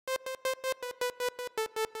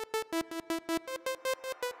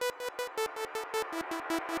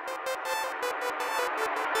Alright,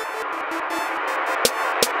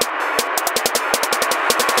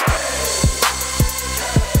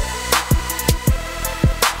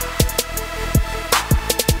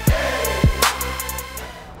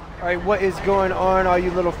 what is going on, all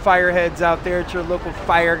you little fireheads out there? It's your local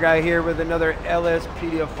fire guy here with another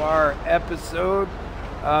Lspdfr episode.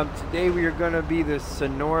 Today we are going to be the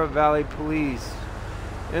Sonora Valley Police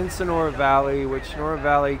in Sonora Valley, which Sonora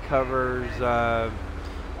Valley covers,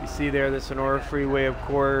 you see there, the Sonora Freeway, of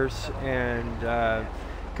course, and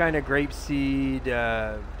kind of Grapeseed,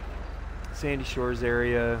 Sandy Shores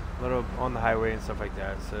area, a little on the highway and stuff like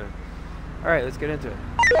that. So, alright, let's get into it.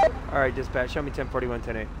 Alright, dispatch, show me 1041,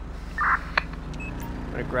 10-8.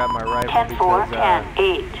 I'm going to grab my rifle 10-4, because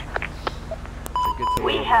 10-8.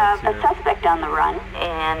 We have a suspect on the run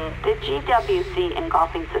in the GWC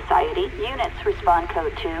Engulfing Society. Units respond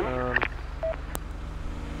code 2.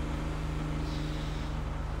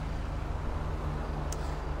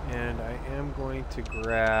 And I am going to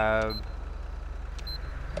grab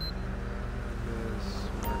this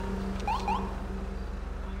pistol.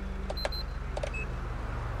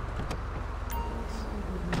 Let's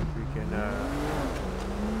see if we can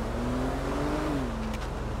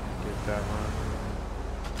get that one.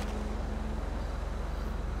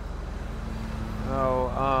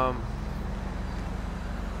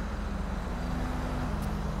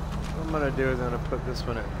 What I'm gonna do is I'm gonna put this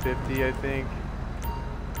one at 50, I think.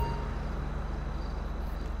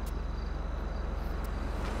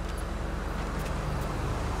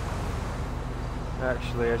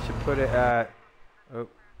 Actually, I should put it at, oh,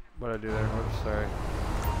 what did I do there? Oops, sorry.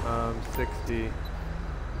 60.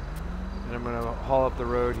 And I'm gonna haul up the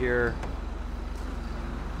road here.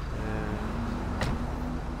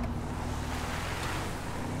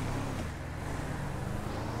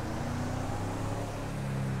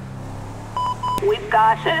 We've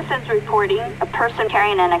got citizens reporting a person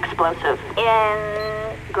carrying an explosive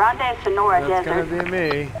in Grande Sonora That's Desert. That's gonna be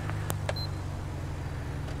me.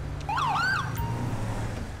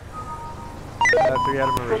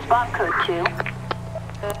 Response code 2.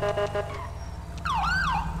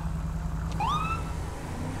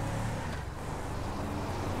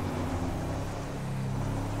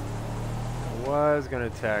 I was gonna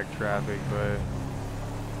tag traffic, but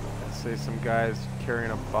let's say some guys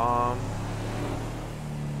carrying a bomb.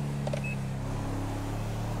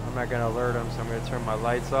 I'm not gonna alert them, so I'm gonna turn my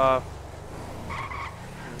lights off.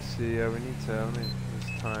 Let's see. We need to. Let me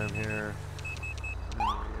this time here.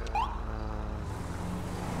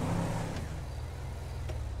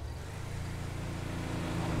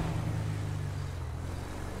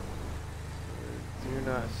 Do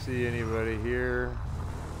not see anybody here.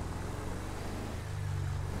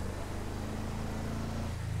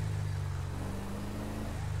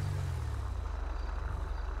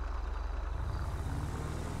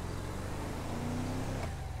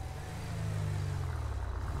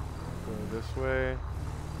 This way.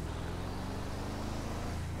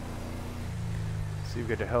 See, we've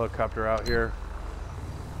got a helicopter out here.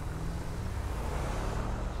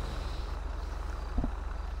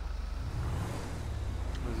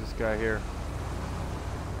 Who's this guy here?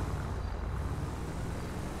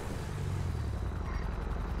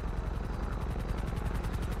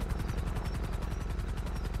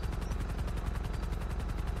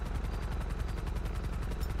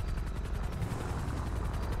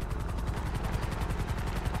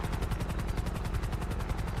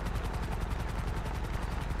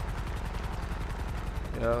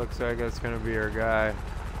 Yeah, it looks like that's gonna be our guy.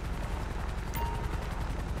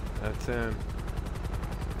 That's him.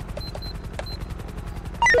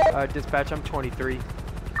 Dispatch, I'm 23.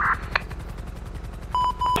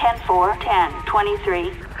 10-4,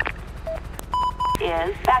 10-23.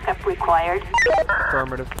 Is backup required?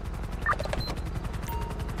 Affirmative.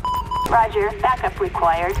 Roger, backup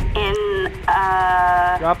required in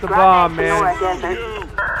Drop the Grande bomb, Sonora man. Desert.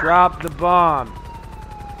 Drop the bomb.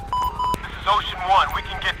 Ocean 1, we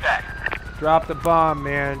can get that. Drop the bomb,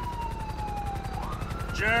 man.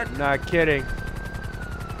 Jerk. I'm not kidding.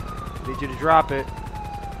 Need you to drop it.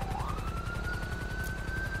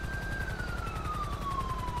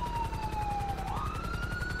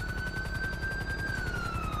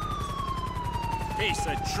 Piece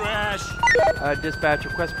of trash. Dispatch,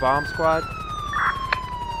 request bomb squad.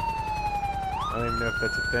 I don't even know if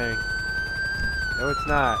that's a thing. No, it's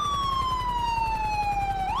not.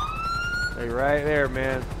 Hey, right there,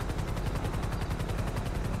 man.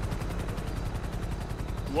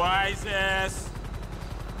 Wise ass.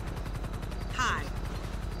 Hi.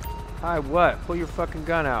 Hi, what? Pull your fucking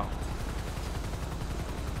gun out.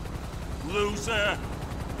 Loser.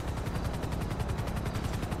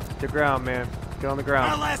 the ground, man. Get on the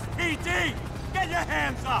ground. LSPD! Get your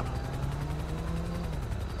hands up!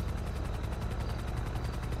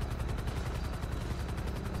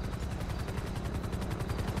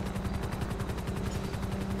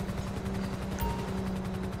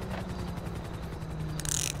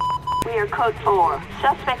 We are code 4.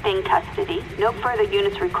 Suspect in custody. No further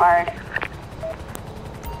units required.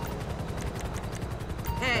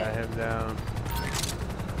 Got him down.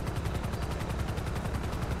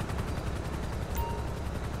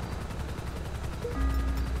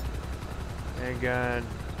 Handgun,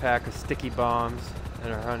 pack of sticky bombs,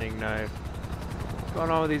 and a hunting knife. What's going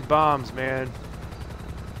on with these bombs, man?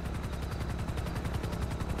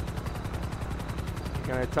 You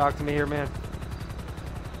gonna talk to me here, man?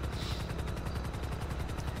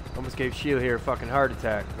 Almost gave Sheila here a fucking heart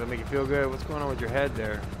attack. Does that make you feel good? What's going on with your head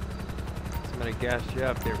there? Somebody gassed you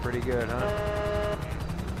up there pretty good, huh?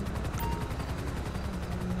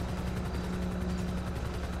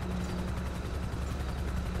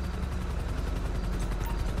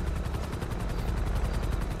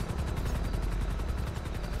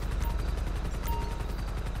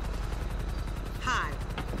 Hi.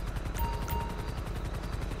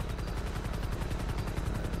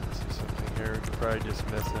 Let's see something here. We could probably just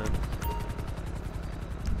miss him.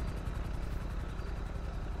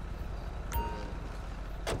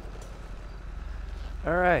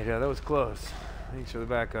 Alright, that was close. Thanks for the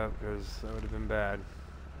backup, because that would have been bad.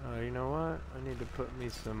 You know what? I need to put me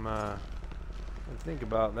some, think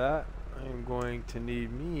about that. I am going to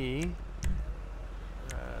need me...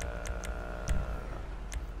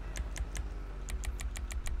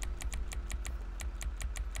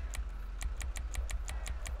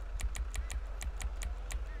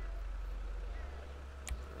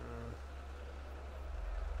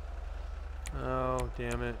 oh,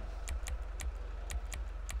 damn it.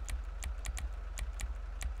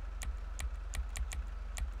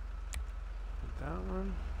 That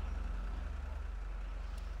one?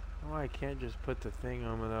 Oh, I can't just put the thing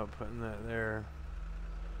on without putting that there.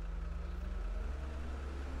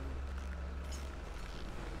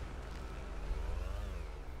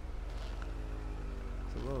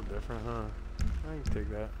 It's a little different, huh? I can take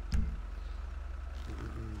that.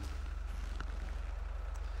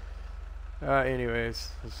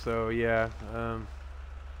 Anyways, so yeah,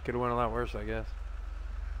 could have went a lot worse, I guess.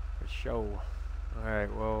 For sure.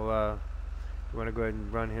 Alright, well, you want to go ahead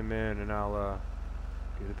and run him in, and I'll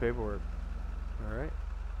do the paperwork. Alright.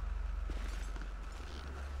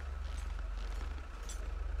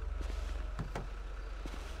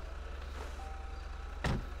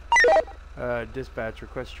 Dispatch,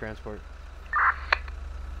 request transport.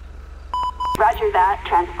 Roger that.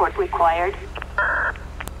 Transport required.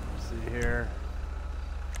 Let's see here.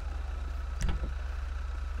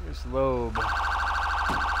 Here's Loeb.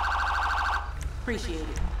 Appreciate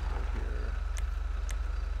it.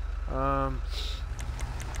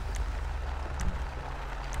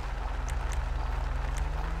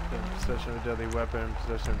 Possession of a deadly weapon,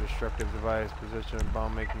 possession of destructive device, possession of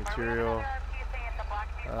bomb-making material,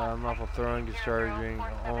 unlawful throwing, discharging.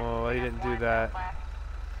 Oh, he didn't do that.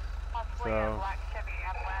 So.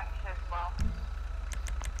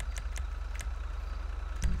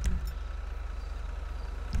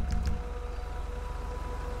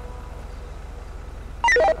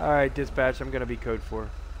 Alright, dispatch, I'm gonna be code 4.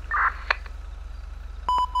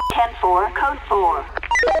 10-4, code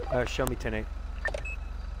 4. Show me 10-8.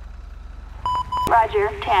 Roger,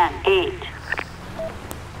 10-8.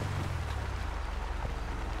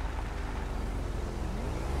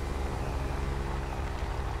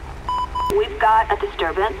 We've got a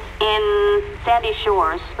disturbance in Sandy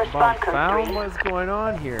Shores. Respond code 3. Found what's going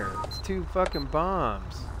on here. It's 2 fucking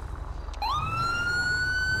bombs.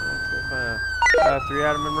 3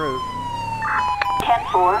 Adam en route.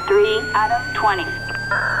 10-4, 3 Adam 20.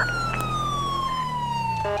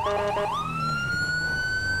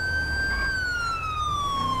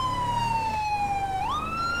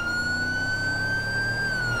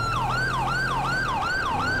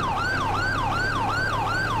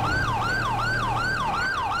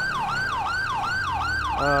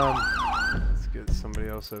 Let's get somebody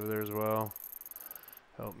else over there as well.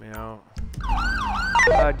 Help me out.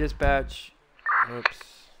 Dispatch. Oops.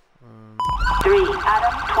 3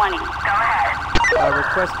 Adam 20. Go ahead.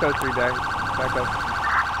 Request code 3 back up.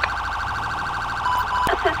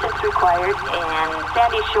 Assistance required in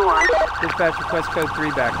Sandy Shores. Dispatch, request code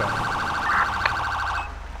 3 back up.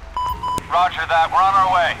 Roger that. We're on our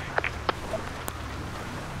way.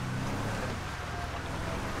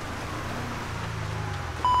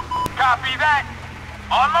 Copy that.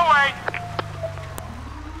 On the way.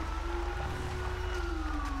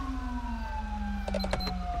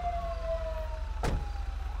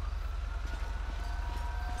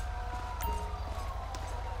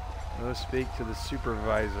 Let's speak to the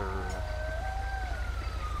supervisor.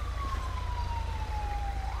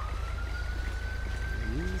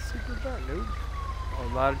 He's the supervisor. Nope. A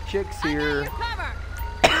lot of chicks here.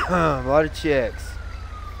 A lot of chicks.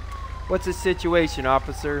 What's the situation,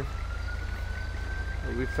 officer?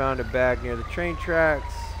 We found a bag near the train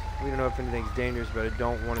tracks. We don't know if anything's dangerous, but I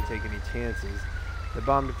don't want to take any chances. The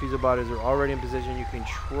bomb defusal bodies are already in position. You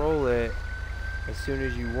control it as soon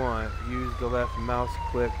as you want. Use the left mouse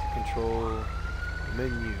click to control the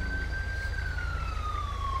menus.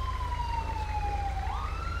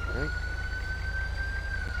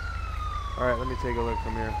 Alright, let me take a look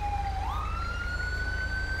from here.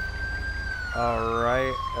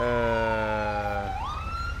 Alright,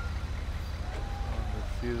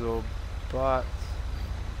 refusal bots,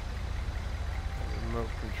 remote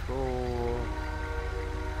control,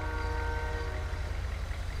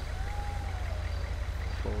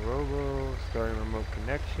 full robo, starting remote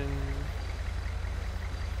connection.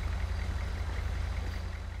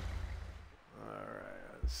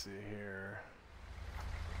 Alright, let's see here.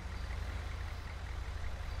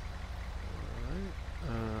 Alright,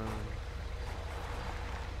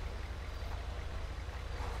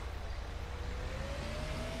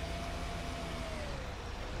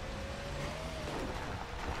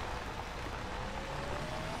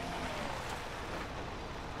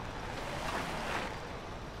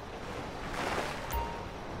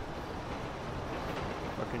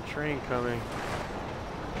 fucking train coming.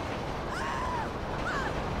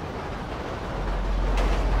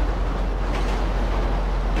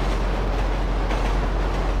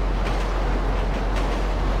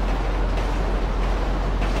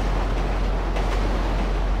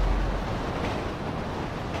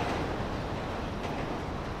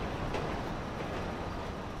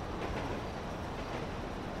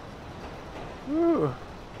 Woo.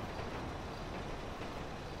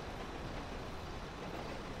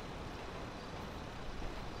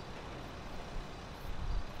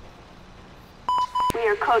 We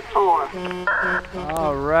are code 4.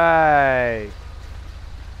 All right.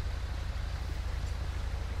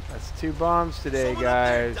 That's 2 bombs today,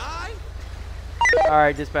 guys. All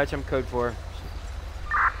right, dispatch, I'm code 4.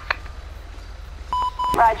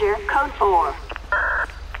 Roger, code 4.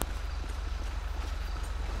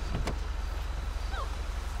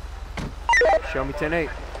 Show me 10-8.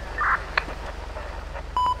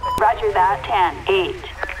 Roger that, 10-8.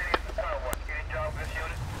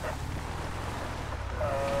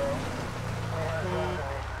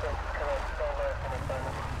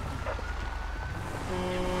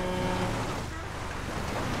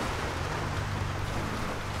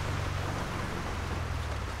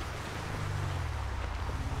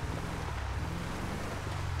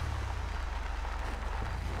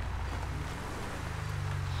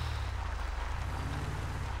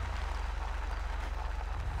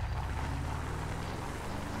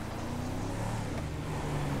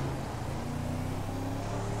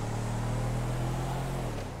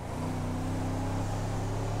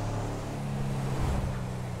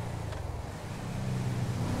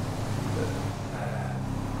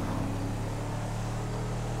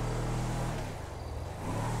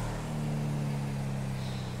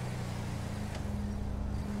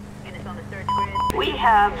 We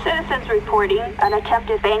have citizens reporting an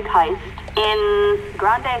attempted bank heist in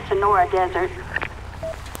Grande Sonora Desert.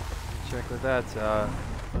 Check what that's at.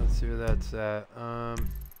 Let's see where that's at. Alright,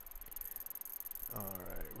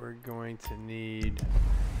 we're going to need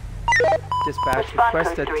dispatch,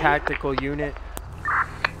 request a tactical unit.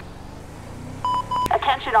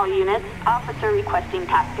 Attention all units, officer requesting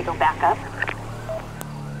tactical backup.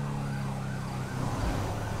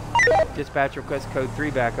 Dispatch, request code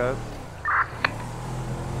 3 backup.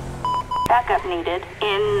 Backup needed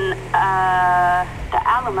in the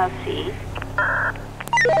Alamo Sea.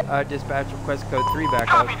 Dispatch, request code 3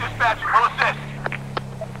 backup. Copy, dispatch. We'll assist.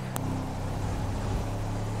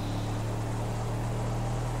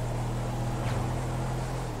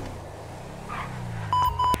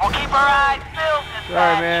 We'll keep our eyes filled, dispatch.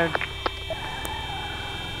 Sorry, man.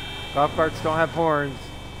 Golf carts don't have horns.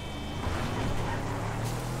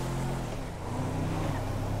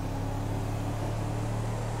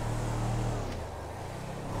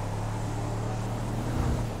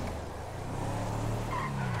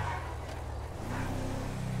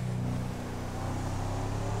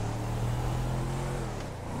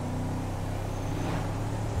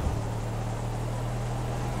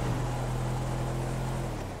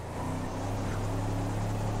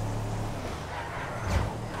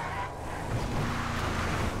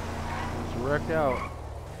 Wrecked out.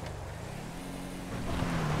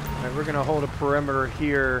 Alright, we're gonna hold a perimeter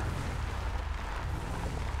here.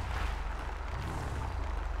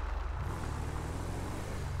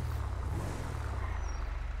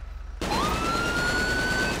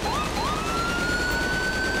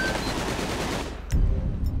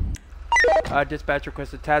 Dispatch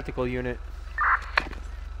requests a tactical unit.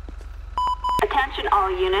 Attention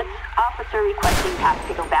all units. Officer requesting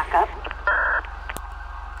tactical backup.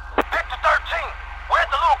 Victor 13, we're at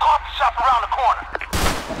the little coffee shop around the corner.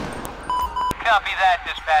 Copy that,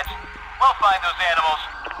 dispatch. We'll find those animals.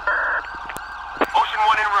 Ocean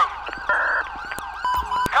 1 en route.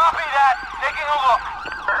 Copy that. Taking a look.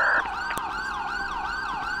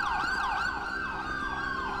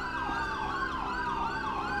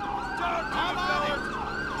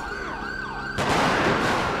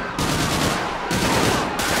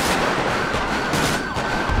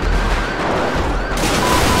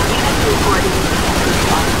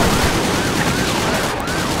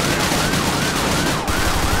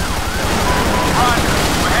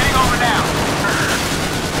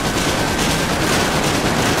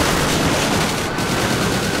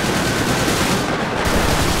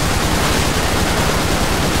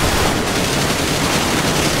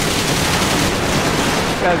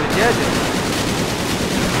 Guys are judging.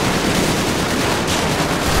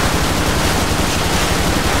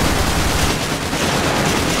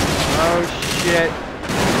 Oh shit.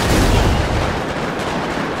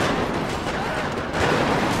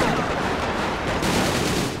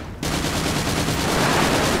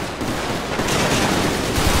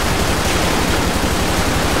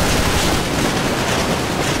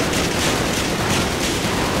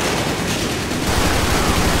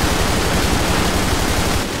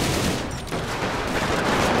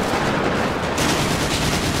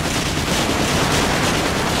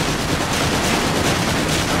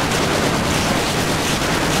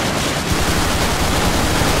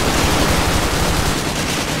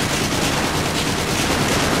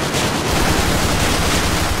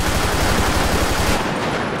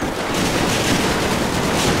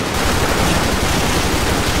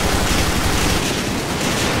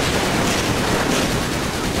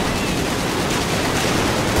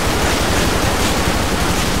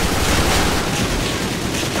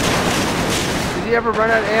 You ever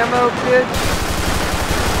run out of ammo, bitch?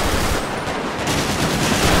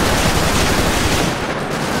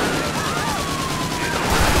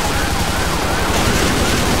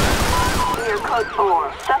 Clear code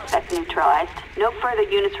 4. Suspect neutralized. No further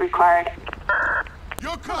units required.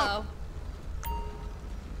 You're close.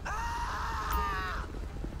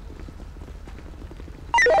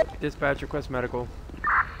 Dispatch request medical.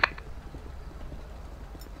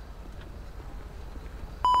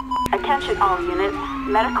 Attention all units.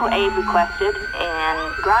 Medical aid requested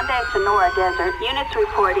in Grande Sonora Desert. Units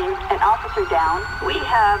reporting an officer down. We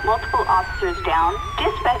have multiple officers down.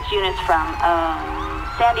 Dispatch units from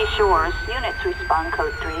Sandy Shores. Units respond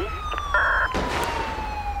code 3.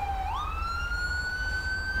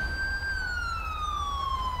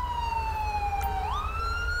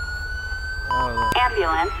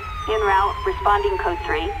 Ambulance en route responding code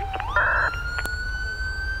 3.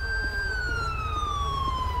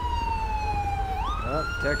 Oh,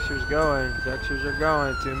 textures going. Textures are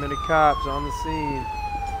going. Too many cops on the scene.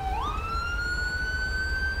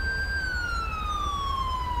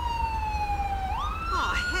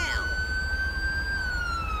 Oh, hell.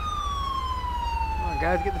 Come on,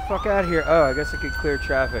 guys, get the fuck out of here. Oh, I guess I could clear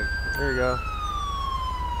traffic. There you go.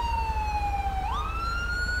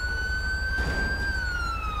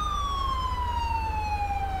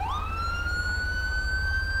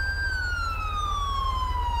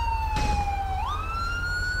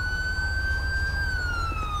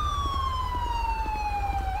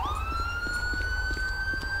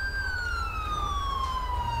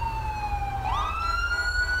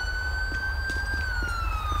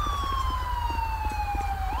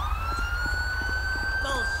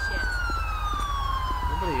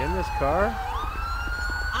 In this car?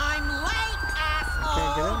 I'm late, asshole. I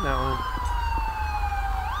can't get in that one.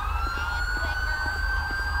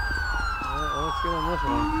 Alright, well, let's get on this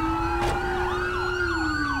one.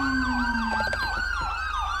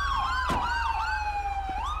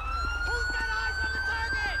 Who's got eyes on the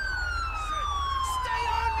target? Stay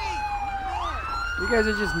on me! You guys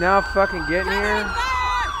are just now fucking getting here?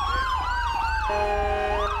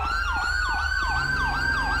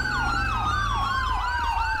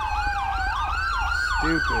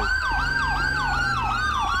 Stupid.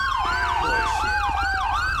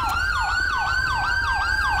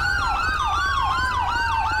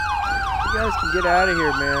 You guys can get out of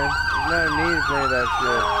here, man. There's no need for any of that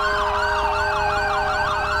shit.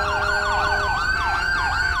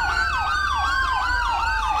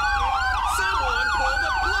 Someone pulled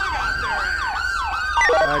the plug out their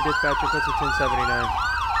ass! Dispatcher puts a 1079.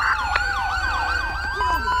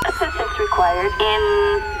 Assistance required in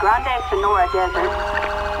Grande Sonora Desert.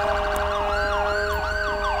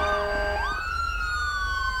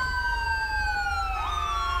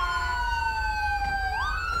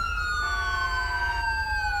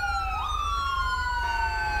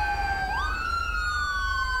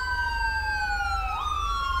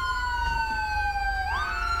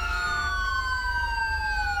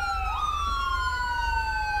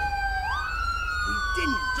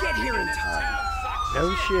 here in time.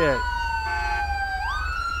 No shit.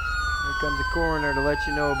 Here comes the coroner to let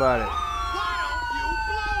you know about it. Why don't you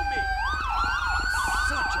blow me?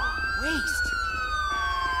 Such a waste.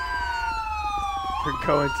 We're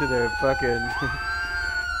going to the fucking. Lame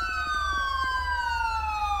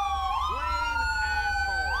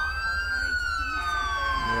asshole.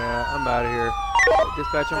 Yeah, I'm out of here.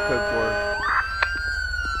 Dispatch on code 4.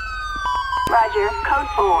 Roger, code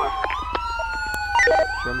 4.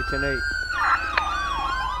 Show me 10-8.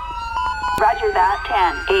 Roger that,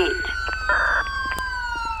 10-8.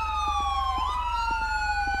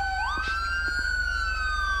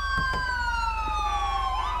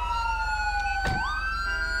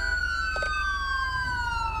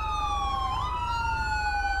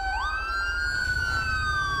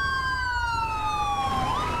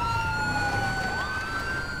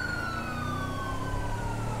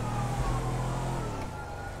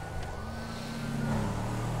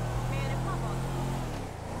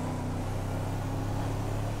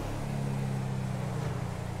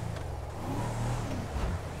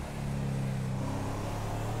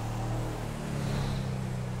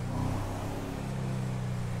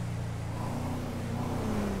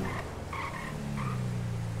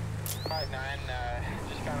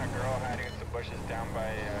 Just found a girl hiding in some bushes down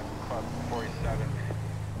by Club 47.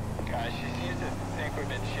 She seems to think we've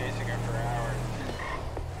been chasing her for hours,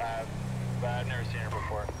 but I've never seen her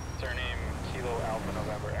before. It's her name, Kilo Alpha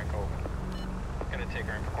November Echo. Gonna take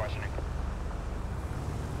her in for questioning.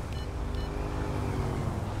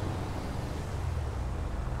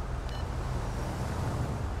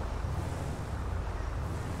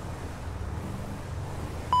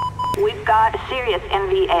 We've got a serious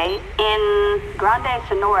MVA in Grande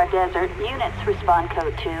Sonora Desert. Units respond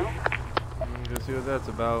code 2. Let's see what that's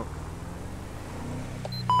about.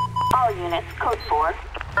 All units, code 4.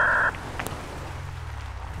 Alright,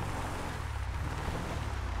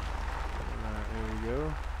 here we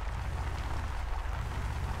go.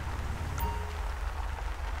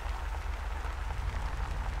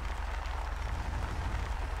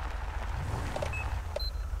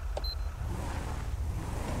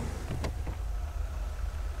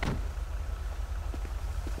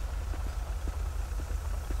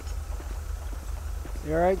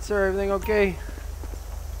 You alright, sir? Everything okay?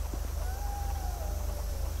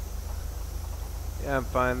 Yeah, I'm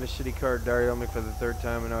fine. This shitty car died on me for the 3rd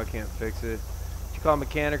time and now I can't fix it. Did you call a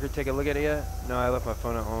mechanic or take a look at it yet? No, I left my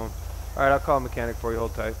phone at home. Alright, I'll call a mechanic for you.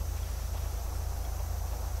 Hold tight.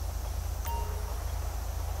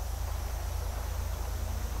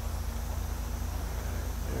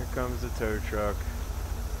 Here comes the tow truck.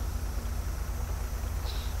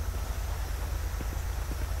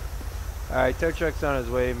 Alright, tow truck's on his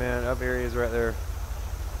way, man. Up here he is right there.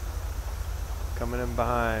 Coming in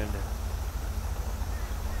behind.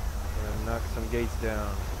 Gonna knock some gates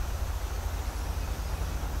down.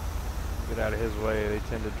 Get out of his way. They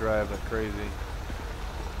tend to drive like crazy.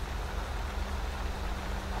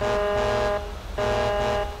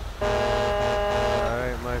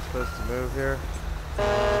 Alright, am I supposed to move here?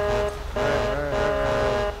 Alright.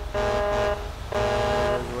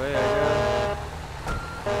 His way I go.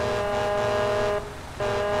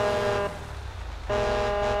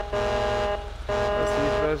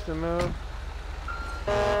 Supposed to move? I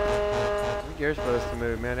think you're supposed to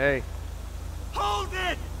move, man. Hey. Hold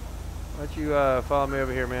it! Why don't you follow me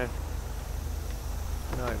over here, man?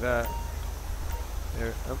 Not like that.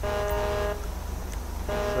 Here. Oh.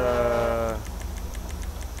 Let's,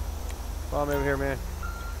 follow me over here, man.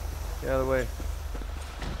 Get out of the way.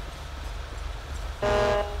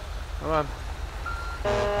 Come on.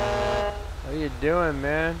 What are you doing,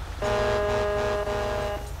 man?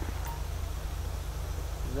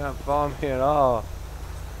 You're not following me at all.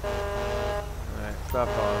 Alright, stop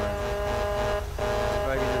following me. If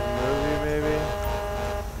I can just move you, maybe?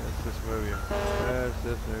 Let's just move you. Let's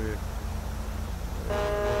just move you.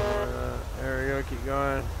 There we go, keep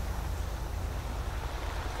going.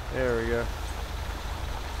 There we go.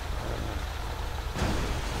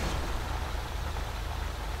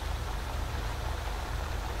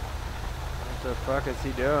 What the fuck is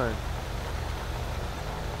he doing?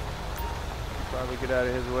 Probably get out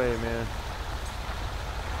of his way, man.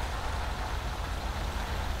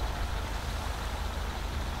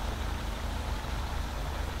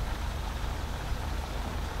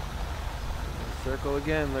 Circle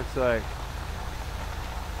again, looks like.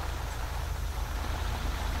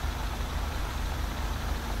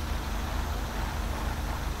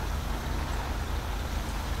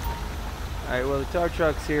 Alright, well the tow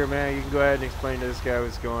truck's here, man. You can go ahead and explain to this guy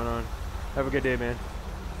what's going on. Have a good day, man.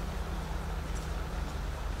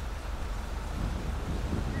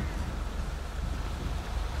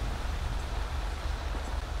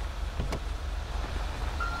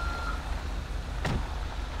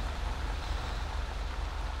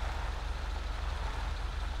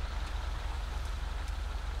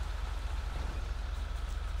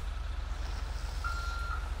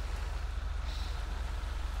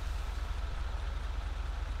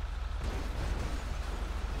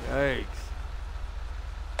 Yikes.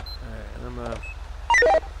 Alright, I'm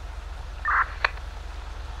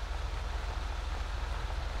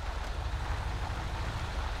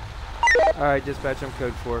Alright, dispatch, I'm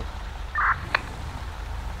code 4.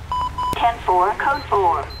 10-4, code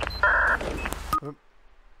 4. Oop.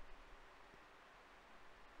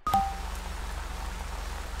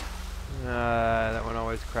 That one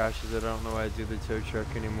always crashes it. I don't know why I do the tow truck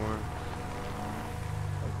anymore.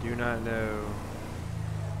 I do not know.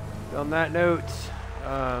 On that note,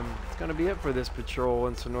 it's going to be it for this patrol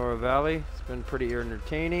in Sonora Valley. It's been pretty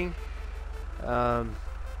entertaining.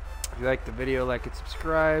 If you like the video, like and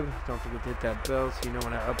subscribe. Don't forget to hit that bell so you know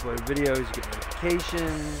when I upload videos, you get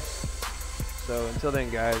notifications. So until then,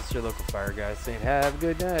 guys, it's your local fire guy saying have a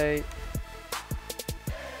good night.